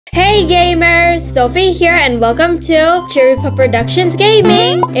Hey gamers! Sophie here and welcome to Cherry Pop Productions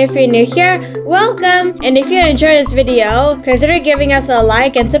Gaming! If you're new here, welcome! And if you enjoyed this video, consider giving us a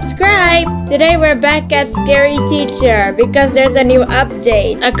like and subscribe! Today we're back at Scary Teacher because there's a new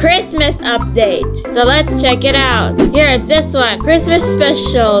update. A Christmas update! So let's check it out. Here, it's this one. Christmas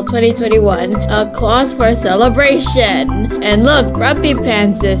Special 2021. A clause for celebration. And look, Grumpy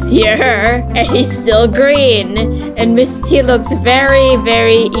Pants is here. And he's still green. And Miss T looks very,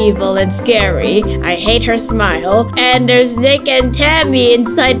 very evil and scary. I hate her smile. And there's Nick and Tammy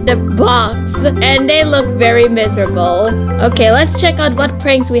inside the box. And they look very miserable. Okay, let's check out what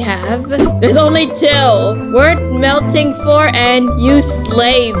pranks we have. There's only two. Word melting for and you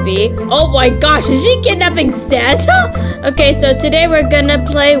slay me. Oh my gosh, is she kidnapping Santa? Okay, so today we're gonna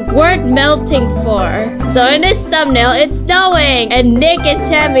play word melting for. So in this thumbnail, it's snowing. And Nick and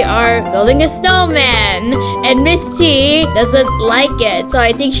Tammy are building a snowman. And Miss T doesn't like it. So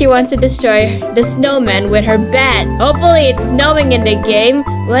I think she wants to destroy the snowman with her bat. Hopefully it's snowing in the game.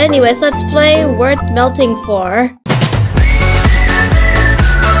 Well, anyways, let's play word melting for.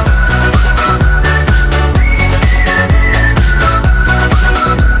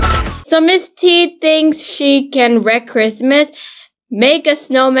 So Miss T thinks she can wreck Christmas. Make a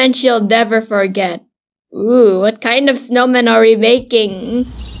snowman she'll never forget. Ooh, what kind of snowman are we making?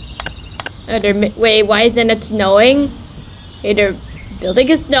 Wait, why isn't it snowing? Hey, they're building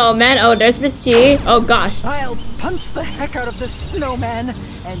a snowman. Oh, there's Miss T. Oh gosh. I'll punch the heck out of this snowman,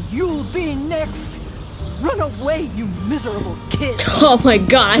 and you'll be next. Run away, you miserable kid. Oh my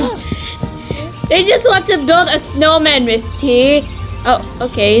gosh. They just want to build a snowman, Miss T. Oh,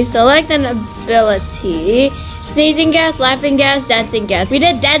 okay. Select an ability. Sneezing gas, laughing gas, dancing gas. We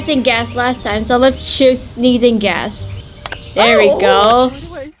did dancing gas last time, so let's choose sneezing gas. There we go.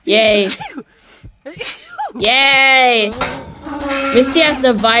 Yay. Yay. Misty has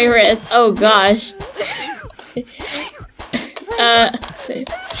the virus. Oh gosh.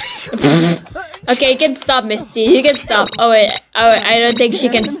 Okay, you can stop, Misty. You can stop. Oh wait, I don't think she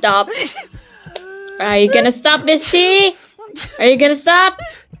can stop. Are you gonna stop, Misty? Are you gonna stop?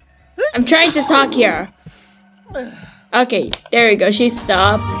 I'm trying to talk here. Okay, there we go. She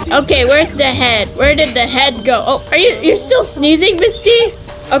stopped. Okay, where's the head? Where did the head go? Oh, you're still sneezing, Misty?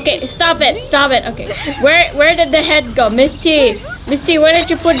 Okay, stop it. Stop it. Okay. Where did the head go? Misty, where did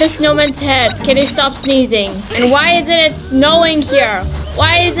you put the snowman's head? Can you stop sneezing? And why isn't it snowing here?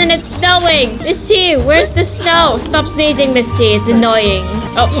 Why isn't it snowing? Misty, where's the snow? Stop sneezing, Misty. It's annoying.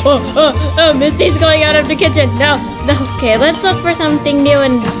 Oh, Misty's going out of the kitchen. No. Okay, let's look for something new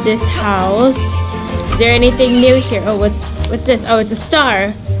in this house. Is there anything new here? Oh, what's this? Oh, it's a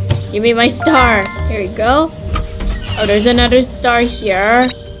star. Give me my star. Here we go. Oh, there's another star here.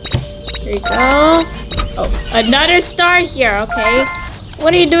 Here we go. Oh, another star here. Okay.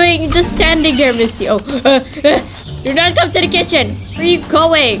 What are you doing? You're just standing there, Missy. Oh, do not come to the kitchen. Where are you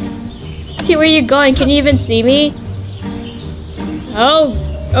going? See where you're going. Can you even see me?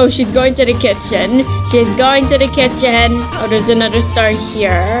 Oh, she's going to the kitchen. She's going to the kitchen. Oh, there's another star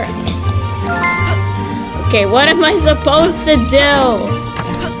here. Okay, what am I supposed to do?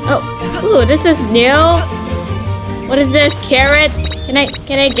 Oh, ooh, this is new. What is this? Carrot? Can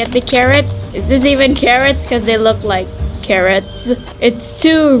I get the carrots? Is this even carrots? Because they look like carrots. It's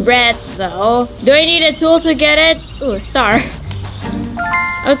too red though. Do I need a tool to get it? Ooh, a star.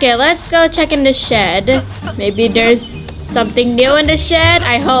 Okay, let's go check in the shed. Maybe there's something new in the shed?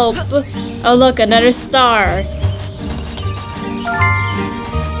 I hope. Oh look, another star.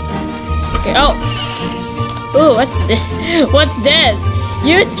 Okay, oh. Ooh, what's this? What's this?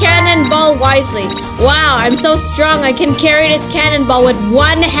 Use cannonball wisely. Wow, I'm so strong. I can carry this cannonball with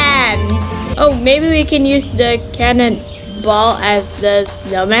one hand. Oh, maybe we can use the cannonball as the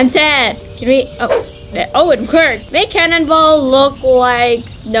snowman's head. Can we? Oh, it worked. Make cannonball look like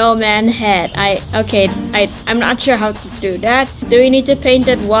snowman head. I'm not sure how to do that. Do we need to paint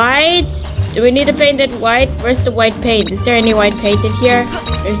it white? Do we need to paint it white? Where's the white paint? Is there any white paint in here?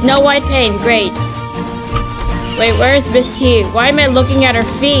 There's no white paint. Great. Wait, where's Miss T? Why am I looking at her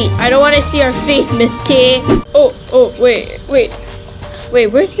feet? I don't want to see her feet, Miss T. Oh, wait. Wait,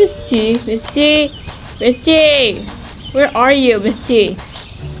 where's Miss T? Miss T? Miss T? Where are you, Miss T?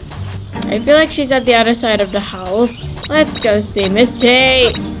 I feel like she's at the other side of the house. Let's go see Miss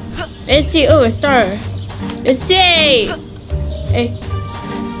T. Miss T, oh, a star. Miss T! Hey.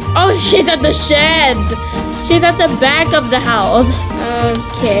 Oh, she's at the shed. She's at the back of the house.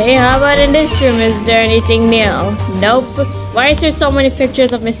 Okay, how about in this room? Is there anything new? Nope. Why is there so many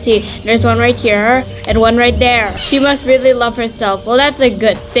pictures of Miss T? There's one right here and one right there. She must really love herself. Well, that's a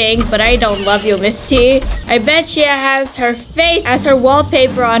good thing, but I don't love you, Miss T. I bet she has her face as her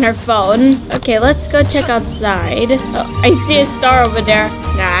wallpaper on her phone. Okay, let's go check outside. Oh, I see a star over there.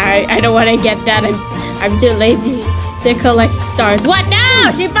 Nah, I don't want to get that. I'm too lazy to collect stars. What?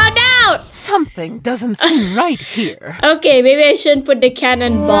 No! She found out! Something doesn't seem right here. Okay, maybe I shouldn't put the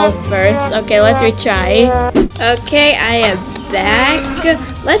cannonball first. Okay, let's retry. Okay, I am back.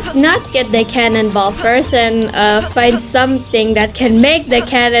 Let's not get the cannonball first and find something that can make the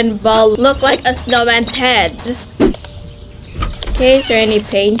cannonball look like a snowman's head. Okay, is there any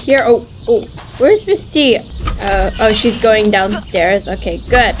paint here? Oh, where's Miss T? Oh, she's going downstairs. Okay,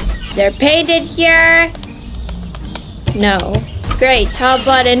 good. They're painted here. No. Great. How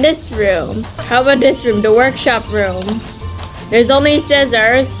about in this room? How about this room? The workshop room. There's only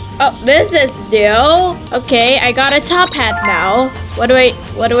scissors. Oh, this is new. Okay, I got a top hat now. What do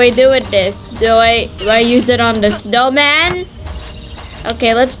I do with this? Do I use it on the snowman?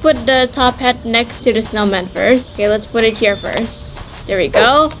 Okay, let's put the top hat next to the snowman first. Okay, let's put it here first. There we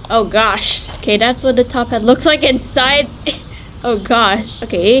go. Oh gosh. Okay, that's what the top hat looks like inside. Oh gosh.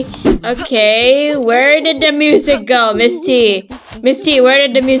 Okay. Okay, where did the music go, Miss T? Miss T, where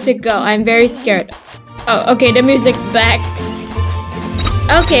did the music go? I'm very scared. Oh, okay, the music's back.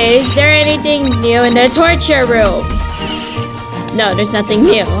 Okay, is there anything new in the torture room? No, there's nothing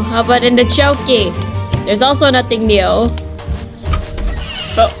new. How about in the chokey? There's also nothing new.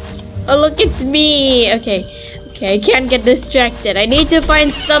 Oh, look, it's me. Okay, I can't get distracted. I need to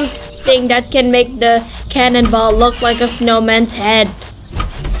find something that can make the cannonball look like a snowman's head.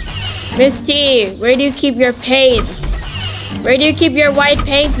 Miss T, where do you keep your paint? Where do you keep your white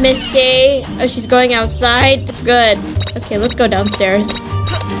paint, Miss T? Oh, she's going outside? Good. Okay, let's go downstairs.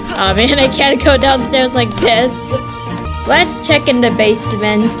 Oh man, I can't go downstairs like this. Let's check in the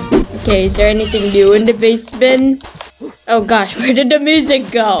basement. Okay, is there anything new in the basement? Oh gosh, where did the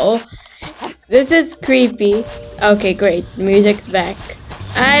music go? This is creepy. Okay, great. The music's back.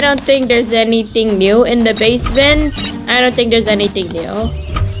 I don't think there's anything new in the basement. I don't think there's anything new.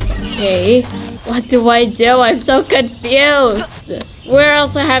 Okay, what do I do? I'm so confused. Where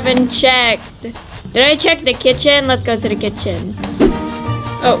else I haven't checked? Did I check the kitchen? Let's go to the kitchen.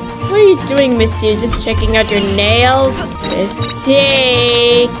 Oh, what are you doing, Misty? Just checking out your nails?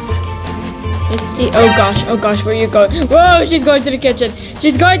 Misty! Misty, oh gosh, where are you going? Whoa, she's going to the kitchen.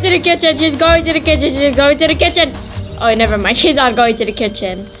 She's going to the kitchen. She's going to the kitchen. She's going to the kitchen. Oh, never mind. She's not going to the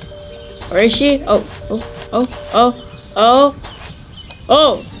kitchen. Where is she? Oh.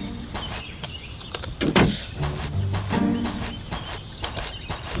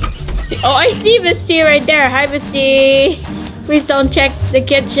 Oh, I see Misty right there. Hi, Misty. Please don't check the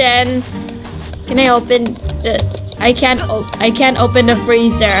kitchen. Can I open the... I can't open the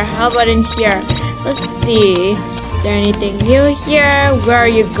freezer. How about in here? Let's see. Is there anything new here? Where are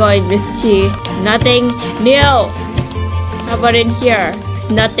you going, Misty? Nothing new. How about in here?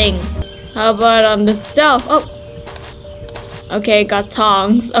 Nothing. How about on the stove? Oh. Okay, got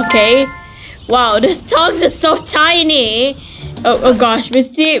tongs. Okay. Wow, this tongs is so tiny. Oh gosh,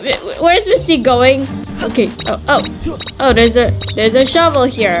 Misty, where's Misty going? Okay. Oh, there's a shovel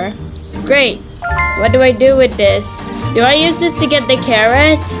here. Great. What do I do with this? Do I use this to get the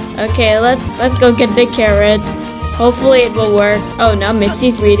carrot? Okay, let's go get the carrots. Hopefully it will work. Oh, now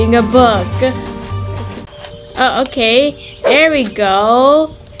Misty's reading a book. Oh, okay. There we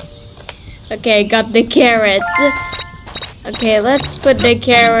go. Okay, got the carrot. Okay, let's put the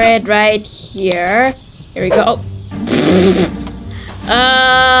carrot right here. Here we go.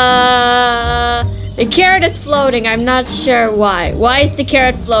 The carrot is floating. I'm not sure why. Why is the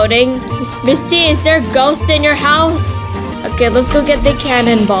carrot floating? Misty, is there a ghost in your house? Okay, let's go get the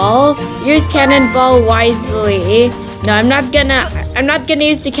cannonball. Use cannonball wisely. No, I'm not gonna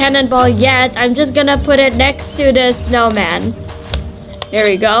use the cannonball yet. I'm just gonna put it next to the snowman. There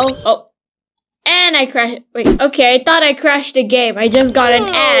we go. Oh. And I crashed. Wait, okay, I thought I crashed the game. I just got an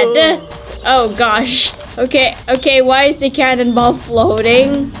ad. Oh gosh. Okay, why is the cannonball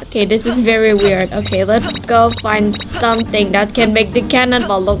floating? Okay, this is very weird. Okay, let's go find something that can make the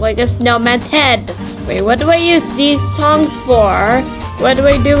cannonball look like a snowman's head. Wait, what do I use these tongs for? What do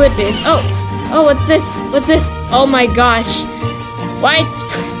I do with this? Oh, what's this? What's this? Oh my gosh.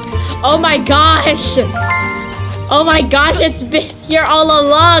 Oh my gosh. Oh my gosh, it's been here all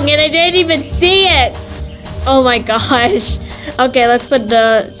along and I didn't even see it. Oh my gosh. Okay, let's put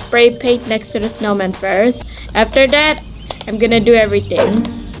the spray paint next to the snowman first. After that, I'm gonna do everything.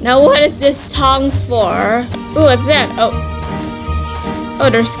 Now what is this tongs for? Ooh, what's that? Oh,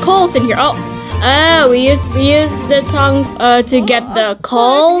 there's coals in here. Oh, we use the tongs to get the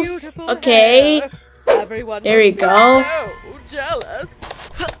coals. Okay. There we go. Jealous.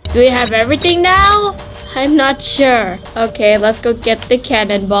 Do we have everything now? I'm not sure. Okay, let's go get the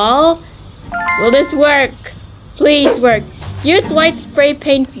cannonball. Will this work? Please work. Use white spray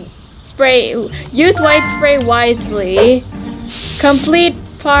wisely. Complete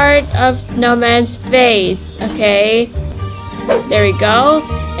part of snowman's face. Okay. There we go.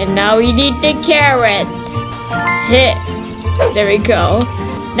 And now we need the carrots. Hit. There we go.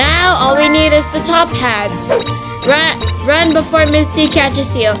 Now all we need is the top hat. Run before Misty catches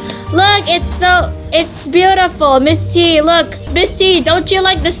you. Look, it's beautiful. Misty, look. Misty, don't you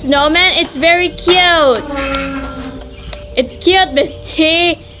like the snowman? It's very cute. It's cute,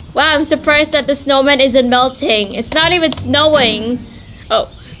 Misty. Wow, I'm surprised that the snowman isn't melting. It's not even snowing. Oh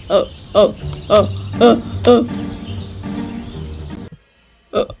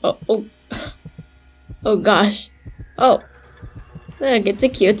gosh. Oh, look, it's a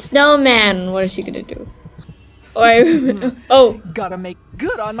cute snowman. What is she gonna do? Gotta make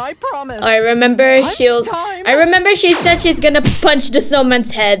good on my promise. I remember she said she's gonna punch the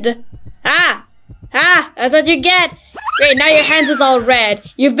snowman's head. That's what you get. Great, now your hands is all red.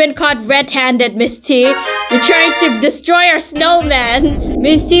 You've been caught red-handed, Misty. You're trying to destroy our snowman.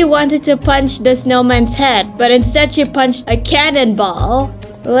 Misty wanted to punch the snowman's head, but instead she punched a cannonball.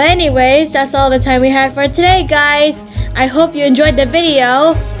 Well, anyways, that's all the time we had for today, guys. I hope you enjoyed the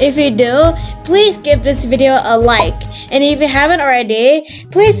video. If you do, please give this video a like. And if you haven't already,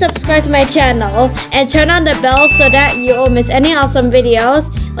 please subscribe to my channel and turn on the bell so that you won't miss any awesome videos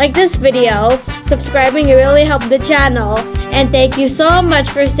like this video. Subscribing really helps the channel. And thank you so much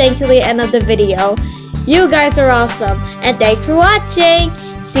for staying till the end of the video. You guys are awesome. And thanks for watching.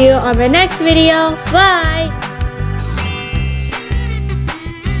 See you on my next video. Bye!